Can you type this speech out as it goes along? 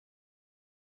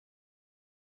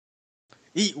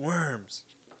Eat worms.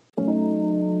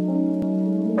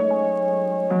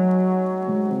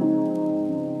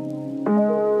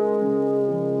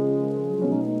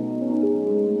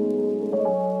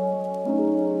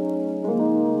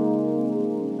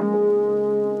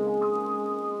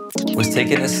 Was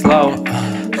taking it slow,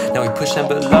 now we pushing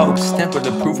below. Stamp with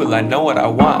approval, I know what I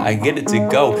want, I get it to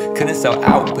go. Couldn't sell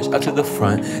out, push up to the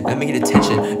front. Let me get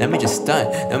attention, let me just stunt.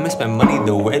 Let me spend money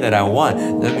the way that I want.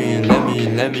 Let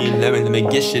me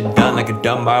get shit done like a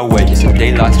done my way. Yes, if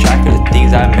they lost track of the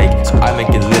things I make, so I make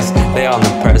a list. They all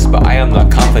impressed, but I am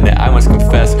not confident, I must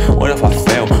confess. What if I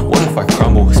fail? What if I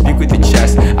crumble? Speak with your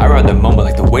chest, I rather mumble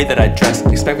like the way that I dress.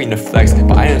 Expect me to flex,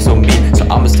 but I am so mean, so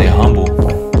I'ma stay humble.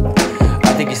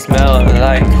 I think you smell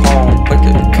like home, but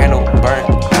the candle burnt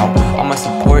out. All my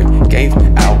support gave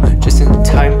out. Just in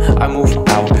time, I move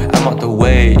out. I'm out the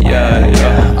way, yeah,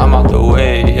 yeah. I'm out the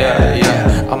way, yeah,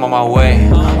 yeah. I'm on my way.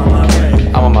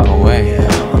 I'm on my way.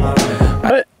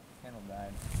 What?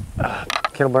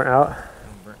 Candle burnt out.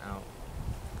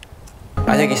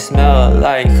 I think you smell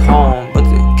like home, but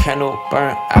the candle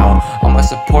burnt out. All my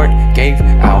support gave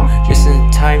out. Just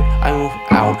in time, I move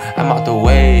out. I'm out the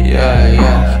way, yeah,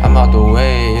 yeah. I'm out the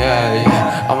way, yeah,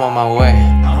 yeah. I'm on my way.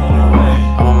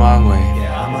 I'm on my way.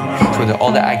 So the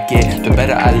older I get, the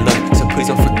better I look. So please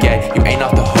don't forget, you ain't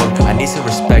off the hook. I need some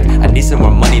respect, I need some more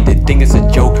money. They think it's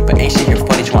a joke, but ain't shit here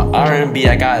funny. She want R&B,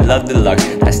 I got love deluxe.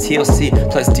 That's TLC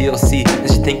plus DLC. Then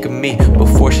she think of me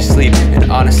before she sleep.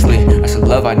 And honestly, that's the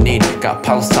love I need. Got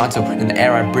Palo Santo in the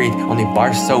air I breathe. Only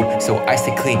bar soap, so I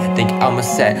stay clean. Think I'm a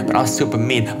set, but I'm super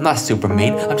mean. I'm not super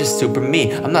mean, I'm just super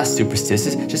me. I'm not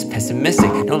superstitious, just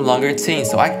pessimistic. No longer a teen,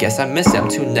 so I guess I miss it. I'm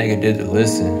too negative to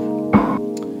listen.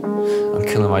 I'm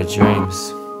killing my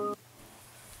dreams.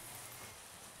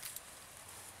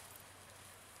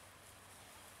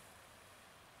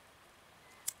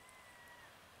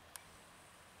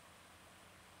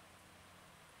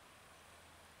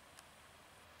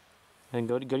 And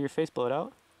go to your face, blow it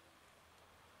out.